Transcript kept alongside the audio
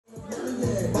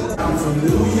I'm from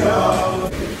New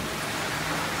York.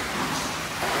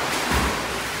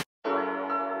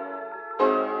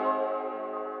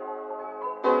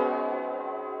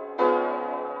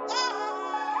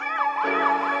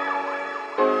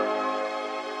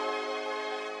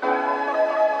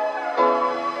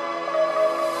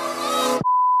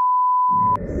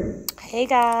 Hey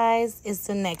guys, it's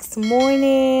the next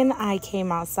morning. I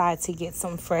came outside to get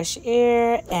some fresh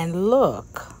air and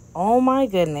look, oh my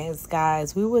goodness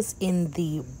guys, we was in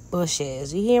the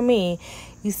bushes. You hear me?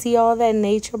 You see all that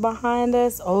nature behind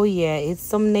us? Oh yeah, it's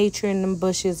some nature in them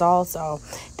bushes also.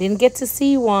 Didn't get to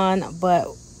see one, but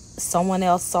someone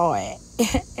else saw it.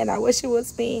 And I wish it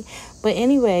was me. But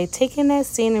anyway, taking that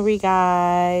scenery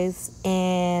guys,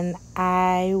 and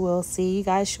I will see you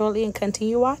guys shortly and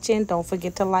continue watching. Don't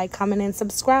forget to like, comment, and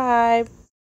subscribe.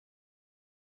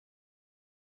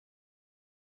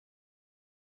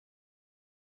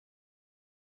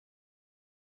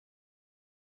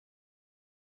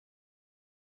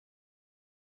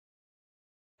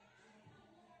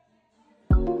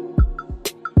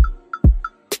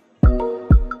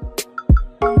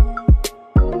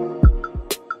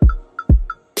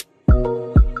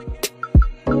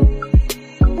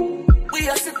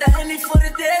 For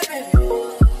the day, baby.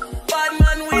 Bad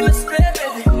man, we no spray,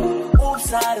 baby.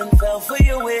 Oops, I done fell for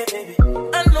your way, baby.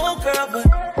 I know, girl, but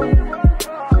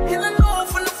and I know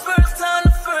from the first time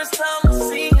I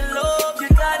seen your love, you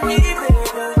got me,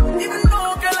 baby. Even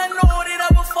though, girl, I know that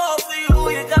I will fall for you,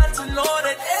 you got to know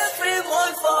that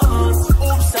everyone falls.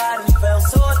 Oops, I done fell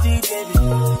so deep, baby.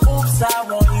 Oops, I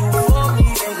want you for me,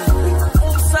 baby.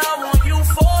 Oops, I want you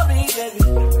for me, baby.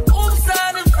 Oops, I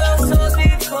done fell so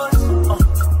deep, cause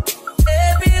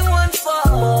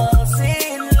falls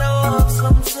in love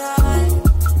sometimes.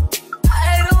 I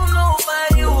don't know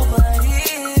about you, but it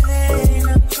ain't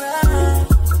a crime.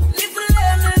 If you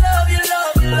let me love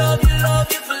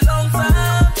you for a long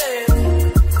time, baby.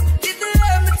 If you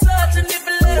let me touch and if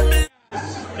you let me.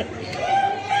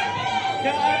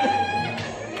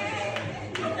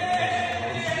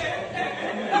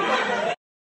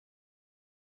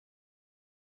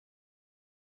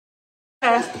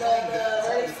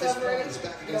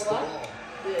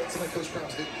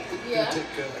 Yeah,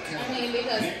 I mean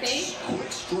because pink,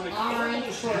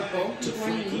 orange, purple,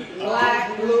 green, black,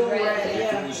 blue, red,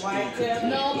 yeah, white.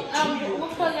 No,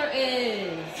 what color is?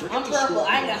 I'm purple. I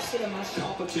ain't got shit in my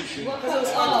shop. What color?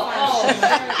 Oh.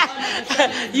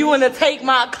 You want to take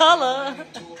my color?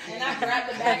 And I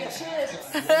grabbed a bag of chips.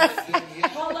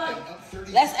 Hold up.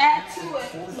 Let's add to it.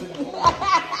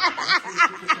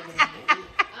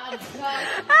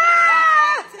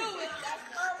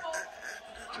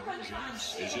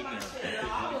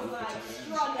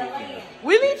 I'm done.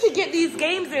 We need to get these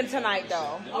games in tonight,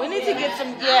 though. We need to get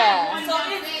some, yeah.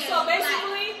 So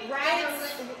basically,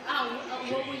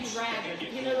 what would you rather?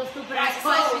 You know those stupid ass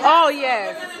questions? Oh,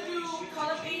 yes. We're gonna do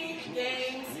color themed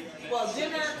games. Well,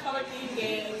 dinner, color themed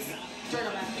games. Turn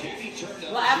them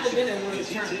after. Well, after dinner, we're gonna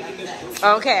turn like that.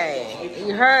 Okay,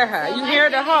 you heard her. So you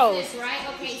heard the host. This, right?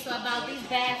 Okay, so about these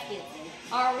baskets.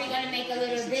 Are we gonna make a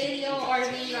little video, or are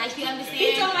we like, you understand?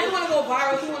 He told me he wanna go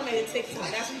viral. He wanna make a TikTok.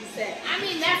 That's what he said. I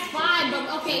mean, that's fine, but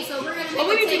okay, so we're gonna make but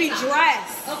we need to be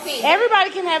dressed. Okay. Everybody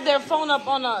can have their phone up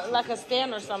on a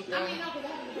stand or something. I mean, no,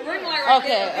 the ring light right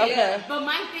there. Okay. Yeah. But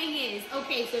my thing is,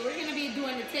 okay, so we're gonna be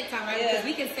doing the TikTok, right? Because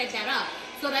we can set that up.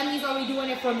 So that means, are we doing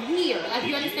it from here? Like,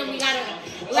 you understand? We gotta,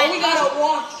 like, we gotta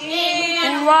walk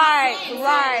in. Right. Over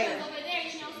there,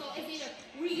 you know. So it's either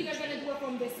we either gonna do it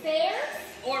from the stairs.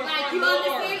 Or like, you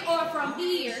understand, or from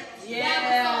here.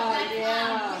 Yeah.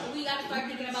 We gotta start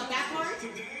thinking about that part.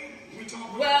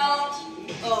 Well.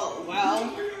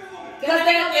 Because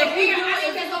if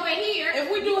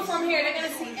we do it from here, they're gonna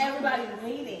see everybody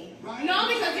waiting. No,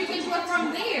 because you can do it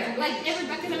from there. Like,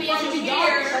 everybody's gonna be able to be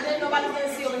here, but then nobody's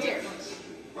gonna see over here.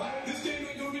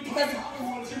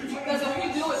 Because if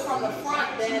we do it from the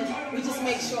front, then we just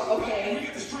make sure, okay.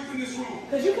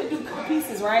 Because you can do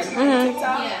pieces, right? Mm-hmm.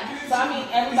 TikTok. Yeah. So I mean,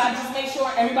 everybody just make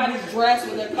sure everybody's dressed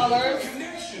with their colors,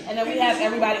 and then we have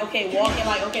everybody walking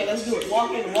like, okay, let's do it,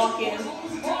 walk in. Or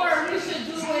we should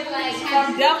do it like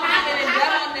from down in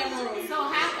them rooms. So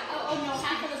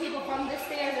half of the people from the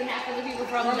stairs and half of the people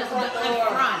from the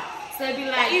front. So it'd be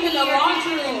like even the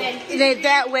laundry room.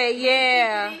 That way,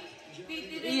 yeah.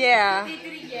 Yeah.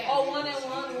 Oh, one and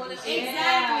one.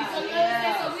 Exactly.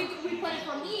 So we put it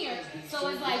from here. So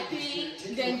it's like P,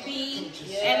 then P,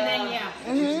 and then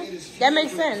Mm-hmm. That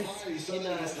makes sense. It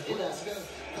does.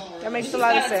 That makes a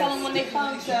lot of sense. Tell them when they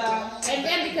come to. And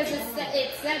then because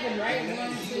it's 7, right?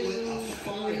 1, 2,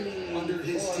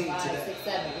 3, 4, 5, 6,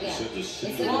 7. Yeah.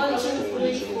 It's 1, 2,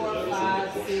 3, 4,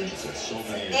 5, 6,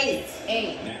 8.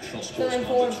 So then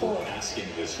 4 and 4.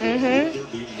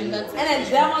 And then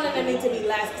that one of them need to be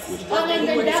last. Well, then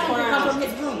that one can come from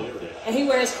his room. And he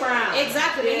wears crown.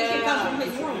 Exactly. Then he can come from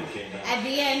his room. At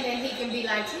the end, then he can be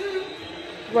like,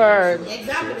 Word.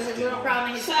 exactly, with his little crown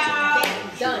and his child.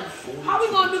 Done. How we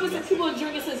gonna do this if people are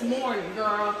drinking since morning,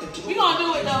 girl? We gonna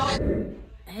do it though.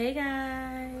 Hey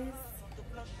guys.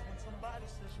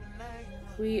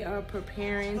 We are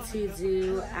preparing to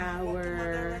do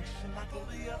our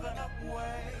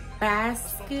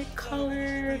basket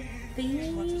color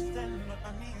theme.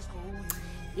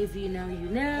 If you know, you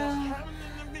know.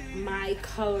 My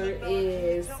color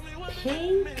is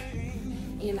pink.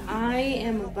 And I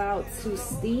am about to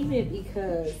steam it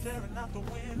because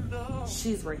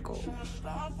she's wrinkled.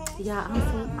 Yeah,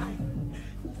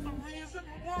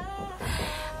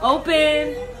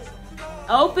 Open.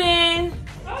 Open.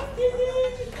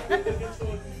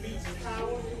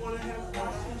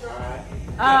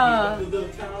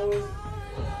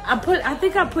 I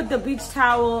think I put the beach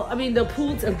towel. I mean the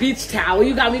beach towel.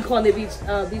 You got me calling it beach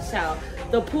towel.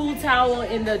 The pool towel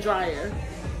in the dryer.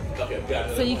 Okay, got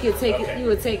it. So you could take it. You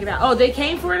would take it out. Oh, they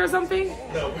came for it or something?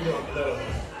 No, we don't. No.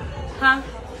 Huh?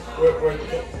 We're running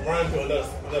to another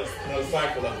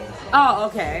cycle of them. Oh,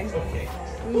 okay.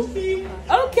 Okay.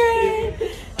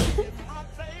 Okay.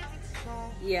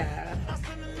 Yeah.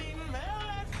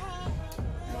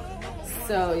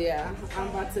 So yeah, I'm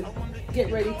about to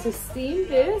get ready to steam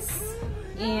this.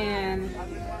 And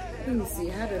let me see,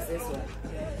 how does this work?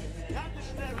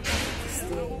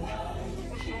 Steam.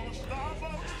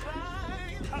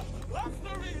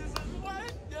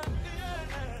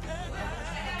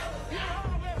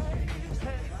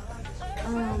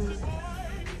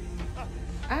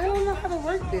 I don't know how to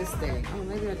work this thing. Oh,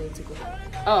 maybe I need to go.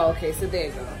 Oh, okay, so there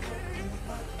you go.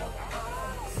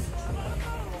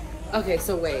 Okay,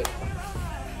 so wait.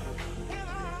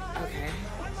 Okay.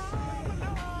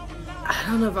 I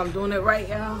don't know if I'm doing it right,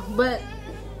 y'all, but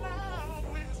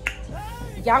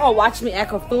y'all gonna watch me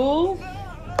act a fool?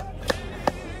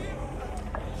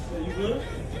 You good?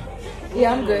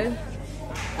 Yeah, I'm good.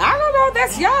 I don't know,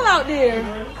 that's y'all out there.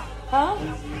 Huh?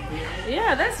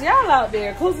 Yeah, that's y'all out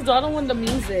there. Close the door, I don't want the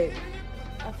music.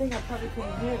 I think I probably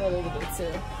can hear it a little bit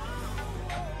too.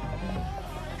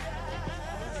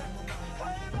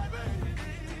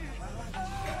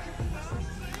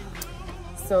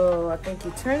 So I think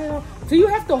you turn it on. Do you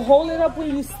have to hold it up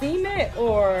when you steam it,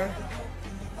 or?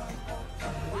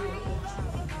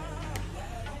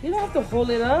 You don't have to hold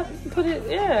it up. Put it,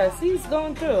 yeah, see it's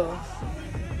going through.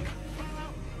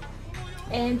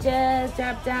 And just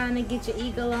drop down and get your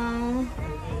eagle on.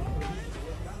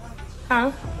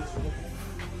 Huh?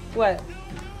 What?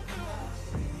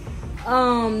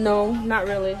 No, not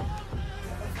really.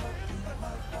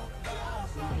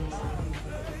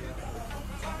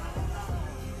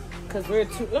 Cause we're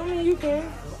too, I mean, you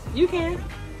can. You can.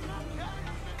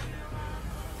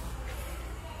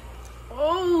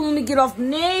 Oh, let me get off the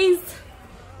knees.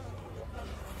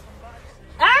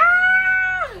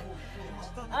 Ah!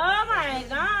 Oh my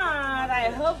God,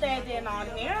 I hope they did not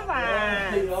hear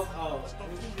that.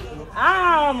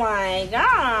 Oh my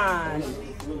gosh.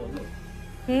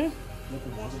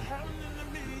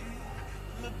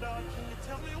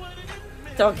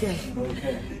 Okay.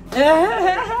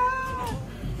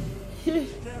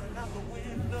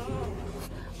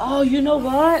 Oh, you know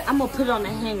what? I'm gonna put it on the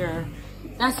hanger.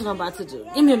 That's what I'm about to do.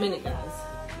 Give me a minute, guys.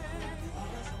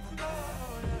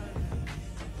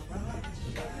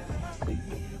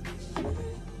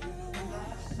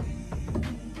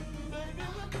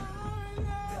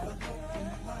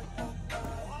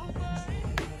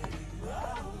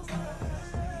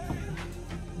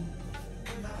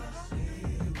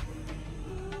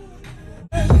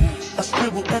 I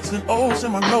scribble X and O's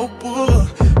in my notebook,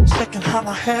 checking how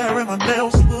my hair and my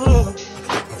nails look.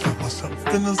 I feel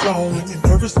myself in the zone. When you're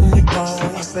nervous when you're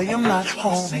gone, I say I'm not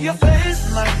home. See your face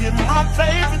and I hear my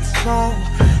favorite song.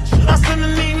 Should I send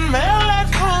an email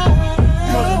at home?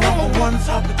 You're the #1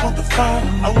 topic on the phone.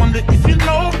 I wonder if you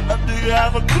know, or do you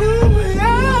have a clue?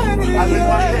 Yeah. I lay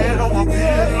my head on my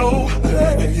pillow,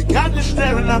 and you got me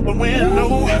staring out the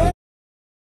window.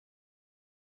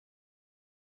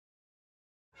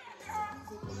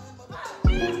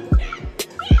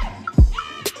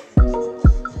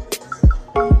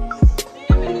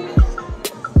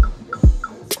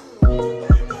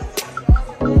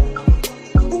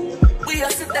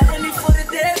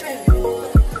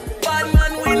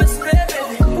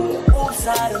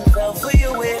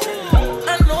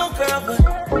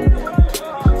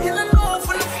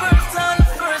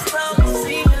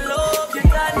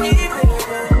 Got me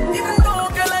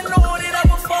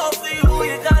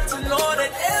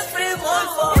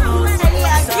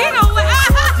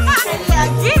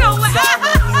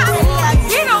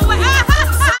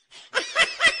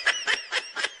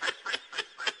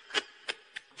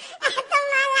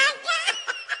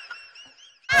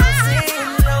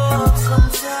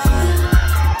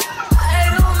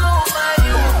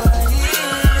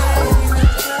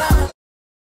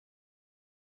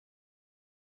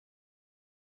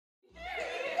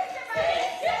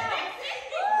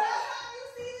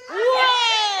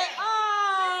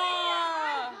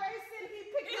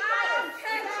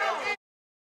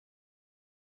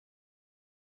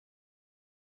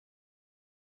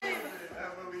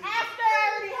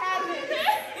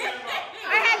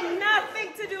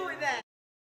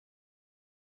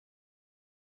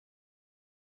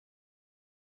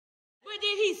But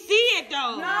did he see it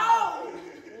though? No.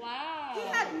 Wow. He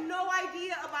had no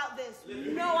idea about this.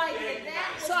 No idea.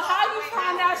 So how you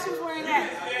find out she was wearing that?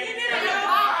 He didn't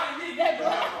know.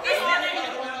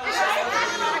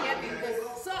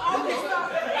 So okay.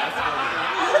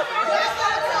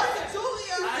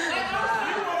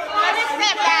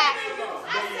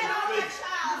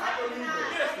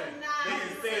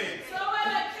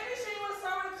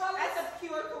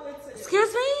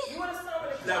 Excuse me? You want to start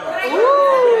with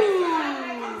a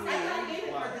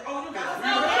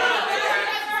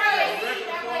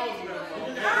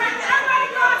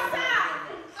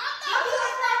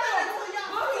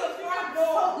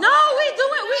No, we do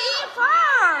it. We eat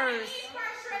first.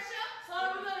 So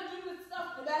we're going to do the stuff,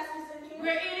 the baskets in here.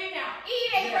 We're eating now.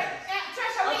 Eating.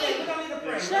 Trisha, we Okay, eat. we're going to need a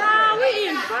break. Child, we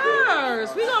eating first.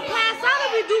 We gonna pass out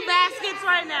if we do baskets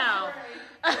right now.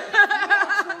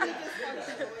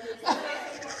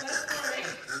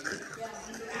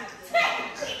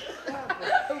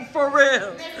 For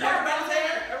real. Everybody's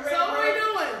here? So what are we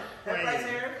doing? Everybody's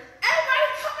here? Everybody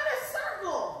come in a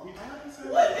circle.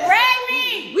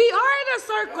 Randy! We are in a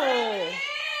circle.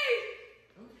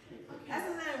 That's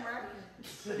his name, right?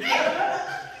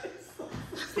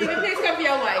 Stephen, please come for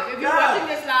your wife. If you're watching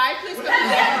this live, please come for your wife.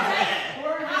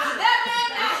 That man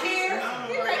not here.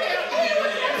 He's right here. Hey,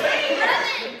 what's your name?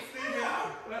 Really?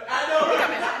 I know.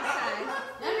 Come in.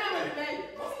 That man was baby.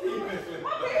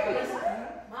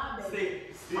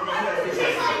 She's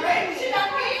not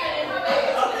breathing.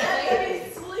 That baby's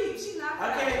asleep. She's not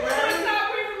Okay, We're ready? gonna start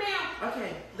breathing now.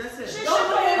 Okay, that's it. She should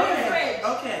put it in the Okay, fridge.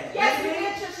 okay. Yes, you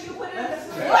did, Trisha. You put it in the fridge.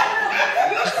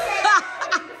 You said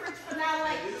in the fridge for now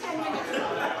like 10 minutes ago.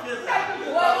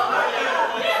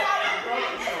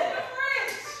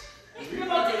 You're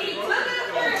about to eat. Look at the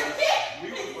fridge. We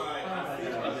was like,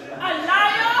 A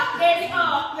liar is a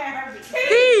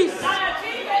Peace. liar.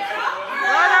 King is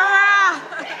Run around.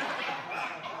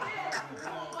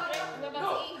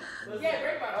 Yeah,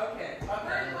 break bar. Okay.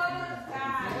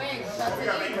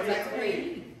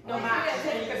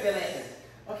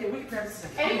 Okay, we can grab this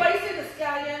second. Anybody see the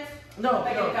scallions? No,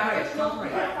 Like no, a garbage? pray, No, don't we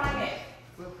pray. can't find it.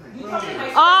 We'll pray. You come to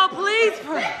my Oh, please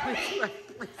pray.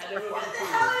 What the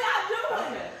hell are y'all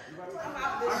doing?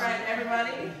 All right,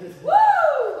 everybody.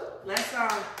 Woo! Let's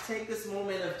take this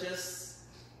moment of just,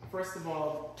 first of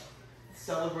all,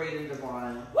 celebrating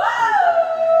Devon. Woo!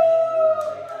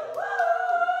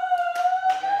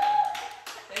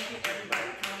 Thank you, everybody,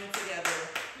 for coming together.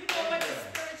 You know what the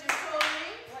spirit just told me?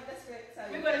 What the script tell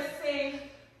you? We're gonna sing.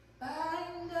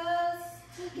 Bind us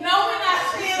together. No, we're not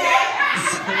singing that.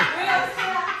 We're gonna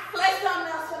sing that. Play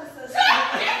something else for the sister.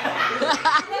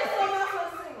 Play something else for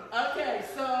the singer. Okay,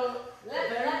 so, Let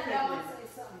very y'all quickly. say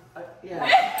something. Yeah,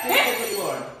 please take the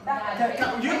floor.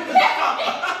 You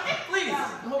please,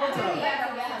 hold on to it.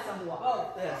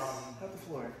 Oh, Yes, have the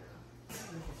floor.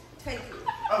 thank you.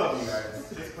 I love you guys.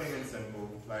 Just plain and simple.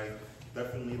 Like,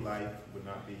 definitely life would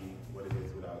not be what it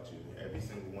is without you. Every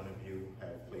single one of you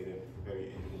have played a very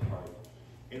integral part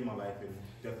in my life and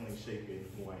definitely shaping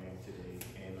who I am today.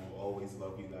 And I'll always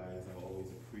love you guys. I'll always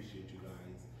appreciate you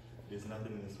guys. There's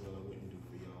nothing in this world I wouldn't do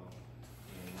for y'all.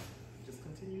 And just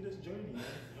continue this journey, man.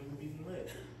 And we'll be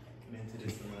lit. And into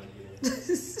this one right here. I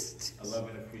love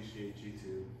and appreciate you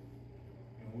too.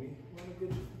 And we want a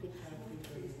good time, good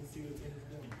place, and see where things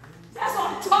go. That's what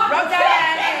I'm talking Rub about. that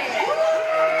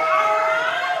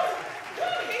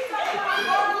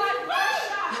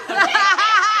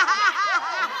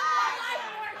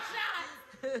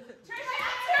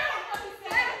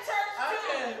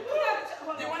Okay.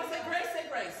 Do you want to say grace? Say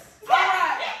grace. All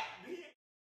right.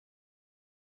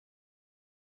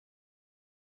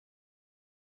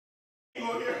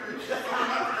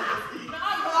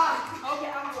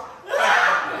 Okay, I'm blocked.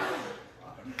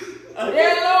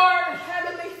 Dear Lord,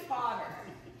 Heavenly Father,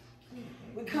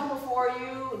 we come before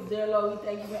you. Dear Lord, we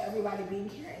thank you for everybody being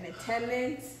here in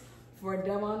attendance, for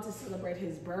Devon to celebrate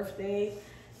his birthday.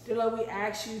 Dear Lord, we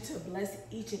ask you to bless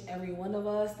each and every one of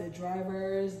us, the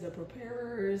drivers, the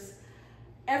preparers,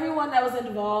 everyone that was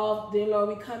involved. Dear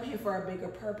Lord, we come here for a bigger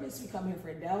purpose. We come here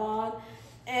for Devon,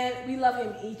 and we love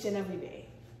him each and every day,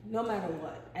 no matter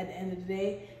what. At the end of the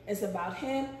day, it's about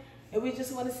him, and we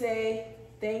just want to say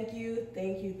thank you,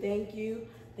 thank you, thank you.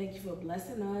 Thank you for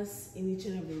blessing us in each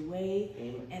and every way,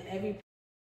 and every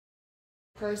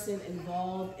person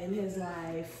involved in his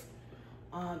life,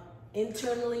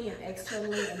 internally and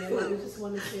externally. And then we just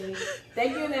want to say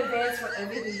thank you in advance for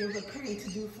everything you're preparing to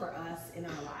do for us in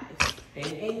our lives.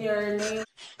 In your name.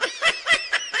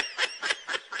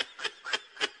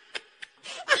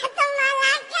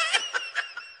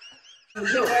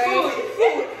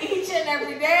 Each and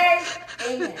every day.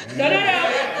 Amen. No.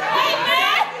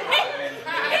 Amen.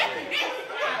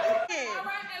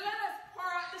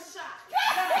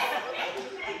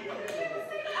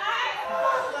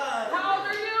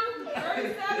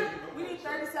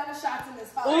 37 shots in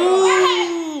this house.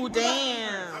 Ooh,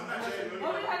 damn. I'm not saying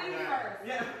What we gotta eat first?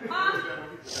 Yeah.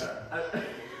 Huh?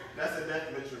 That's a death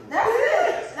ritual. That's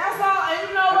it. That's all. And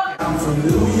you know what? I'm from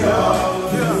New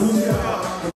York.